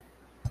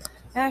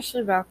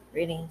Ashley Brock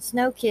reading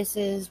Snow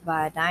Kisses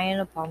by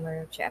Diana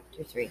Palmer,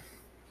 Chapter 3.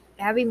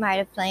 Abby might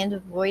have planned to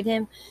avoid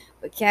him,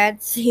 but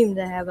Kat seemed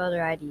to have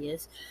other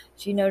ideas.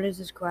 She noticed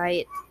his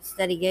quiet,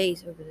 steady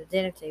gaze over the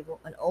dinner table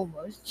and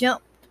almost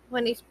jumped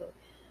when he spoke.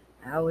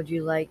 How would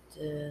you like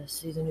to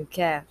see the new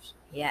calves?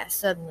 He asked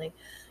suddenly.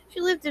 She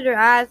lifted her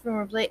eyes from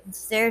her plate and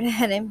stared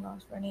at him,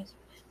 lost for an answer.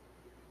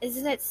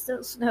 Isn't it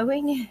still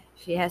snowing?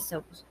 She asked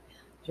helplessly.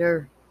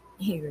 Sure,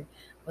 he agreed.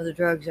 Well, the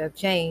drugs have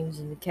changed,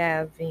 and the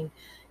calving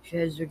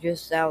sheds are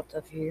just south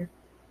of here.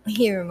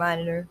 He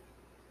reminded her.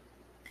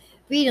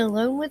 Being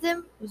alone with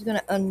him was going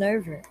to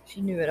unnerve her.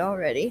 She knew it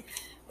already,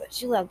 but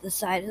she loved the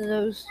sight of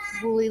those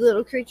woolly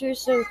little creatures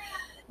so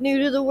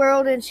new to the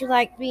world, and she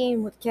liked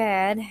being with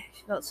Cad.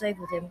 She felt safe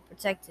with him,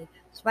 protected,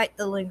 despite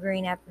the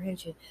lingering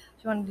apprehension.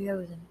 She wanted to go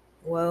with him.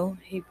 Well,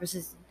 he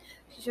persisted.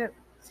 She shrugged.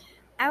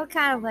 I would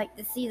kind of like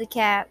to see the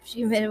cap,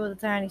 she admitted with a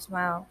tiny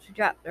smile. She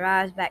dropped her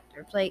eyes back to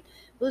her plate,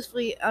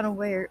 blissfully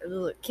unaware of the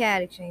look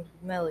Cat exchanged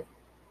with Melly.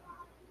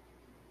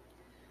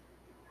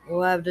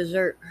 We'll have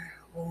dessert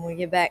when we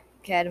get back,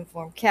 Cat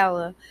informed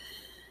Calla,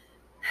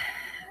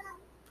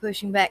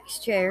 pushing back his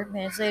chair.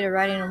 Minutes later,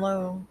 riding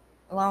along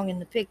in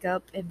the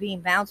pickup and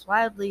being bounced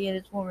wildly in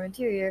its warmer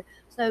interior,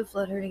 snow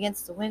fluttered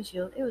against the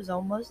windshield. It was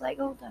almost like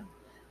old times.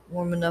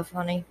 Warm enough,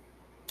 honey?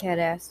 Cat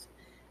asked.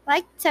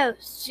 Like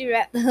toast, she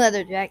wrapped the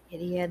leather jacket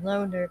he had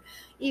loaned her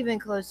even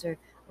closer,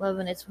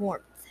 loving its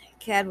warmth.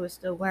 Cad was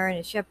still wearing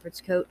his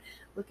shepherd's coat,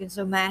 looking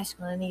so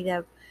masculine he'd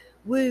have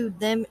wooed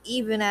them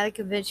even at a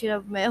convention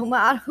of male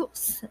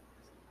models.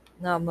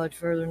 Not much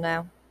further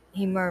now,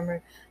 he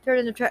murmured,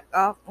 turning the truck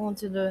off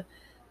onto the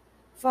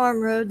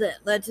farm road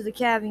that led to the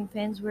calving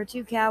pens where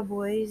two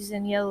cowboys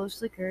in yellow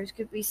slickers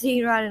could be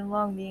seen riding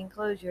along the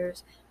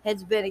enclosures,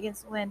 heads bent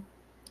against the wind.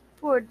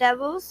 Poor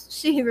devils,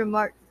 she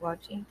remarked,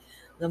 watching.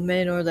 The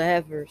men or the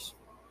heifers?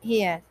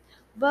 He asked.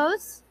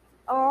 Both?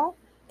 All?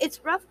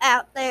 It's rough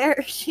out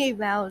there. She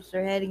balanced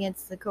her head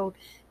against the cold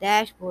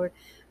dashboard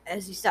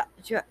as he stopped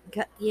the truck and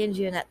cut the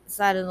engine at the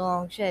side of the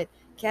long shed.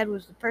 Cad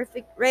was the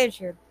perfect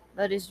rancher,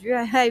 but his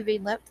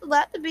driving left a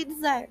lot to be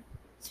desired.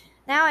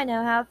 Now I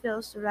know how it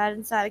feels to ride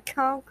inside a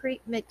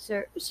concrete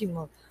mixer. She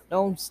moaned.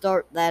 Don't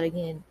start that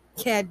again.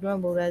 Cad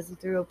grumbled as he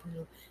threw open the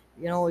door.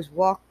 You can always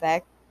walk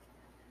back,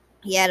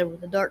 he added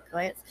with a dark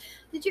glance.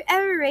 Did you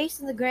ever race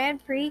in the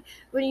Grand Prix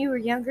when you were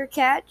younger,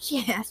 Cat?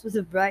 She asked with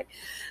a bright,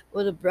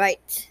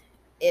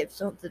 if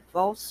something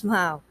false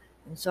smile.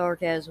 And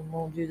sarcasm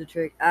won't do the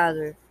trick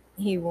either,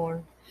 he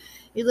warned.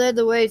 He led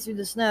the way through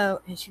the snow,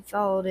 and she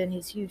followed in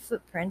his huge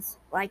footprints,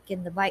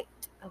 liking the bite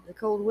of the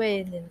cold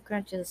wind and the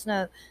crunch of the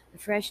snow, the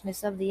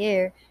freshness of the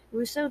air. It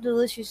was so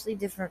deliciously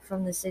different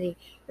from the city.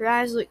 Her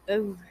eyes looked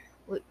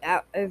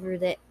out over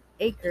the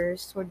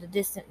acres toward the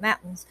distant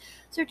mountains,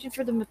 searching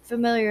for the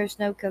familiar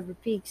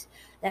snow-covered peaks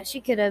that she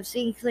could have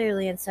seen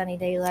clearly in sunny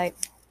daylight.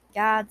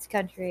 God's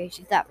country,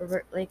 she thought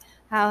reverently.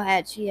 How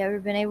had she ever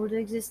been able to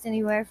exist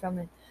anywhere from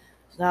it?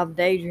 Stop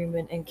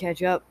daydreaming and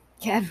catch up.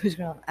 Cat was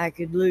gone. I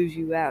could lose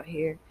you out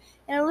here.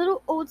 In a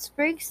little old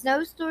spring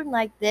snowstorm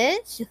like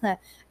this, she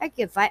laughed. I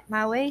could fight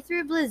my way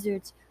through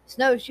blizzards,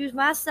 snowshoes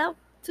myself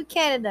to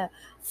Canada,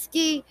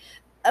 ski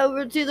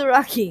over to the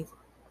Rockies.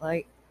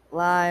 Like,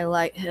 lie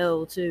like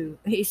hell, too,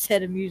 he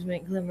said,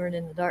 amusement glimmering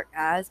in the dark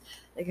eyes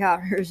that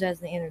caught hers as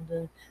they entered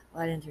the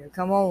light interior.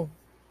 Come on.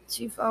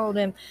 She followed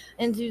him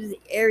into the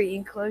airy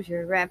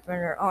enclosure, wrapping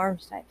her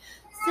arms tight.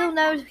 Still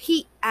no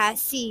heat, I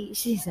see,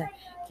 she said.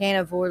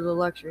 Can't afford the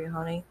luxury,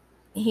 honey,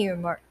 he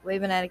remarked,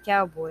 waving at a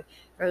cowboy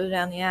further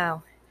down the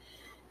aisle.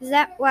 Is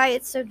that why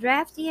it's so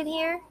drafty in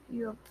here?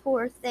 You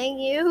poor thing,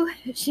 you.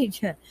 She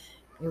just.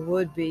 It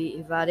would be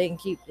if I didn't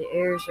keep the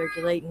air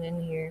circulating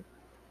in here,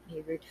 he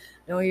agreed.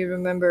 Don't you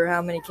remember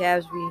how many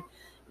calves we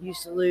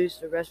used to lose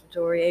to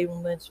respiratory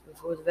ailments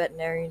before the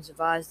veterinarians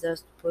advised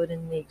us to put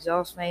in the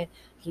exhaust fan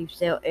to keep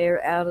stale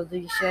air out of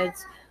these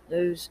sheds?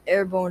 Those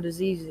airborne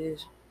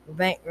diseases were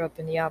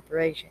bankrupting the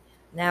operation.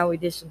 Now we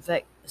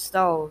disinfect the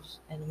stalls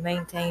and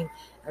maintain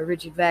a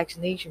rigid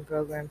vaccination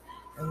program,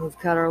 and we've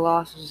cut our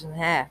losses in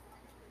half.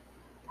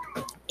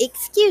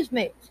 Excuse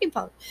me, she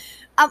paused.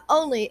 I'm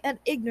only an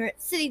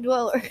ignorant city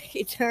dweller.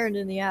 He turned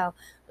in the aisle,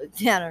 looked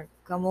down at her.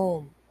 Come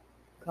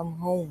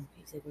home,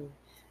 he said,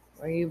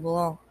 where you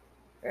belong.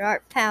 Her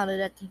heart pounded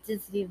at the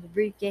intensity of the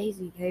briefcase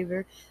he gave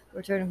her,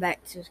 returning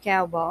back to his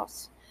cow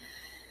boss.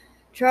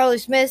 Charlie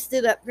Smith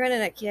stood up,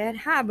 grinning at Kid.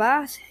 Hi,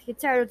 boss. You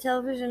tired of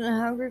television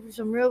and hungry for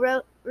some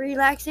real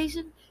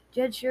relaxation?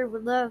 Jed sure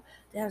would love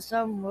to have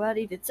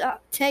somebody to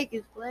take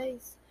his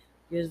place.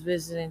 Just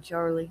visiting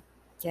Charlie,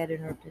 Cat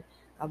interrupted.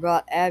 I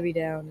brought Abby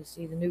down to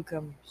see the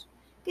newcomers.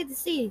 Good to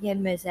see you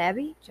again, Miss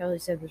Abby, Charlie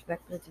said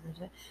respectfully to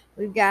himself.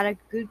 We've got a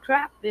good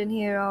crop in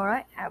here, all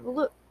right. Have a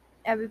look.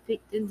 Abby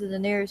peeked into the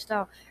nearest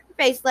stall. Her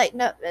face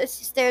lightened up as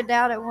she stared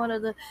down at one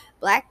of the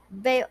black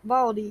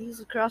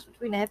baldies, a cross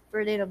between a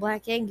Hepburn and a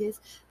black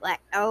Angus,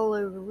 black all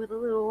over with a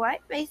little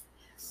white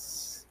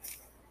face.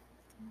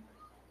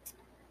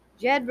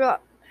 Jed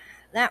brought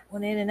that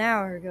one in an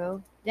hour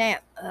ago. Damn,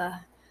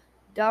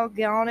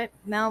 doggone it,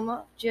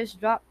 Malma just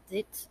dropped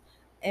it.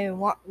 and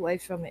walked away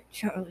from it.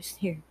 Charlie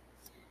sneered.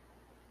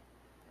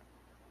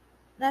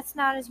 That's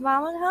not his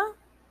mama, huh?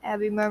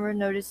 Abby murmured,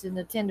 noticing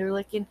the tender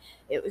licking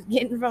it was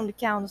getting from the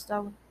cow in the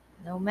stubble.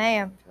 No,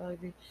 ma'am, Charlie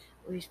agreed.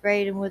 We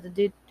sprayed him with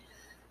a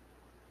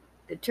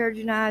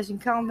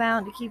detergentizing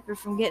compound to keep her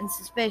from getting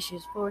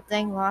suspicious. Poor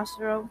thing lost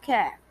her own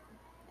calf.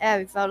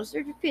 Abby felt a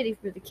surge of pity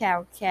for the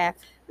cow calf.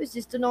 It was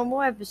just a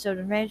normal episode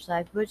in ranch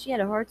life, but she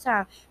had a hard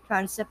time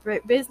trying to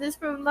separate business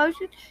from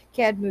emotion.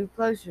 Cad moved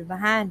closer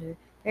behind her,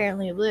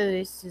 apparently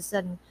oblivious to the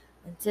sudden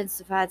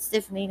intensified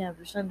stiffening of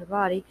her slender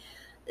body.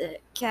 The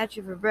catch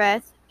of her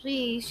breath.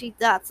 Please, she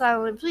thought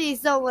silently,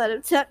 please don't let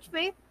him touch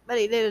me. But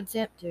he did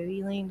attempt to.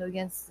 He leaned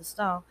against the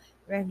stall,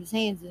 rammed his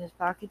hands in his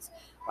pockets,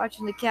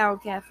 watching the cow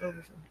calf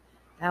over from him.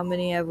 How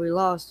many have we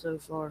lost so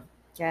far?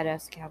 Cad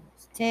asked the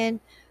cowboys. 10,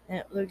 and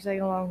it looks like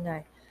a long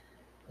night.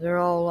 They're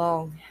all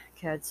long,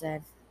 Cad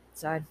said.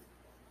 Sighed.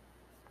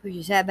 Pushed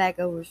his hat back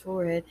over his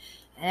forehead,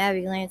 and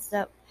Abby glanced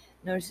up,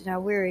 noticing how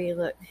weary he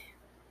looked.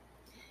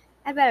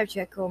 "I'd better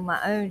check on my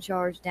own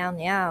charge down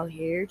the aisle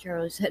here,"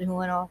 Charlie said, and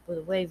went off with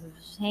a wave of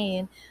his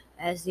hand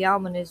as the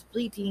ominous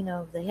bleating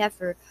of the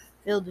heifer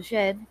filled the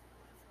shed.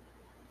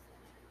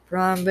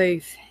 "Prime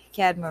beef,"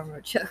 Cad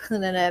murmured,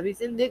 chuckling at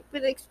Abby's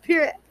indignant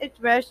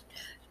expression.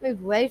 She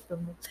moved away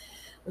from him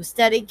with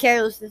studied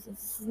carelessness and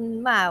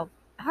smiled.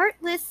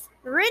 "Heartless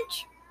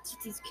wretch! Did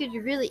these kids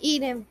really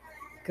eat him?"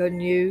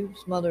 "Couldn't you?"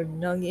 smothered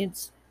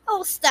Nuggets.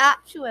 "Oh, stop!"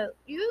 she wailed.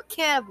 "You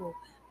cannibal!"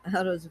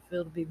 "How does it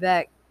feel to be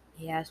back?"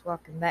 he asked,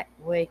 walking back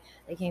the way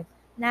they came.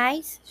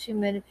 "Nice," she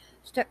admitted,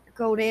 stuck her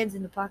cold hands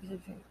in the pockets of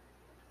her drink.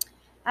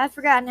 "I've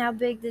forgotten how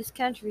big this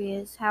country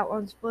is, how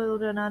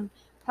unspoiled and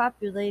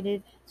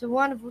unpopulated. It's a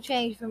wonderful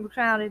change from a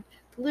crowded,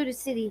 polluted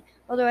city,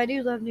 although I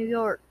do love New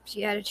York,"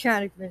 she added,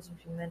 trying to convince him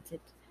she meant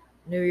it.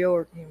 "New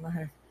York," he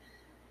muttered,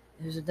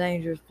 "is a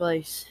dangerous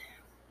place."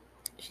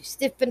 She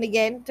stiffened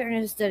again,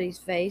 turning to study his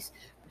face,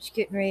 but she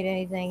couldn't read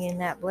anything in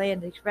that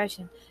bland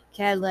expression.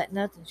 Cad let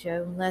nothing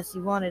show, unless he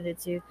wanted it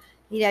to.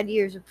 He'd had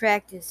years of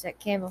practice at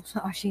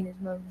camouflaging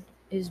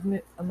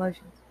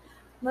emotions.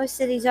 "Most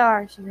cities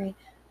are," she agreed.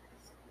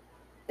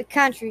 "The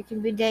country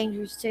can be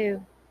dangerous,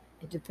 too."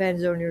 "It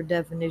depends on your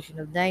definition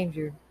of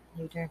danger,"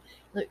 he returned.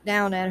 He looked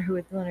down at her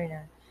with wondering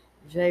eyes.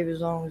 "You're safe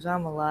as long as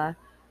I'm alive.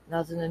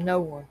 Nothing and no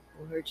one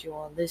will hurt you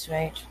on this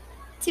ranch."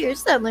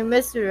 Tears suddenly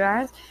misted her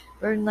eyes,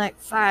 burning like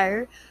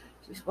fire.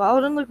 She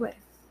swallowed and looked away.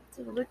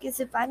 "Does it look as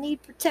if I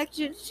need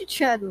protection?" She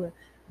tried to laugh.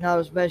 "Not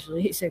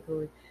especially," he said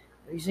coolly.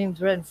 "You seemed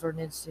threatened for an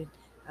instant.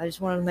 I just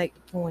wanted to make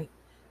the point.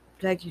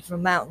 Protect you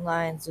from mountain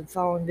lions and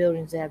falling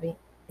buildings, Abby,"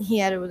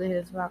 he added with a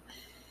hidden smile.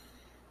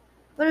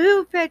 "But who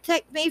will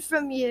protect me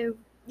from you?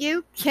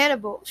 You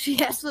cannibal!"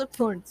 she asked with a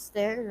pointed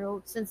stare, her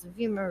old sense of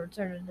humor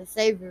returning to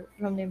save her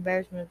from the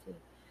embarrassment of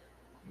it.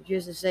 "You're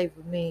just as safe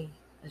with me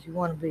as you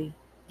want to be,"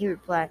 he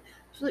replied.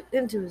 She looked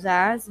into his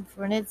eyes, and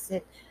for an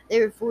instant they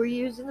were 4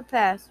 years in the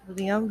past, where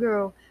the young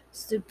girl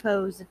stood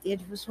posed at the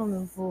edge of a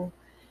swimming pool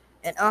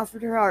and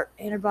offered her heart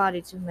and her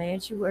body to a man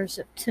she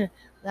worshipped.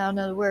 Without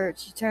another word,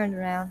 she turned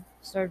around,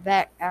 started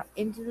back out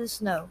into the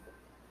snow.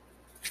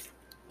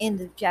 End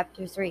of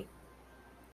chapter 3.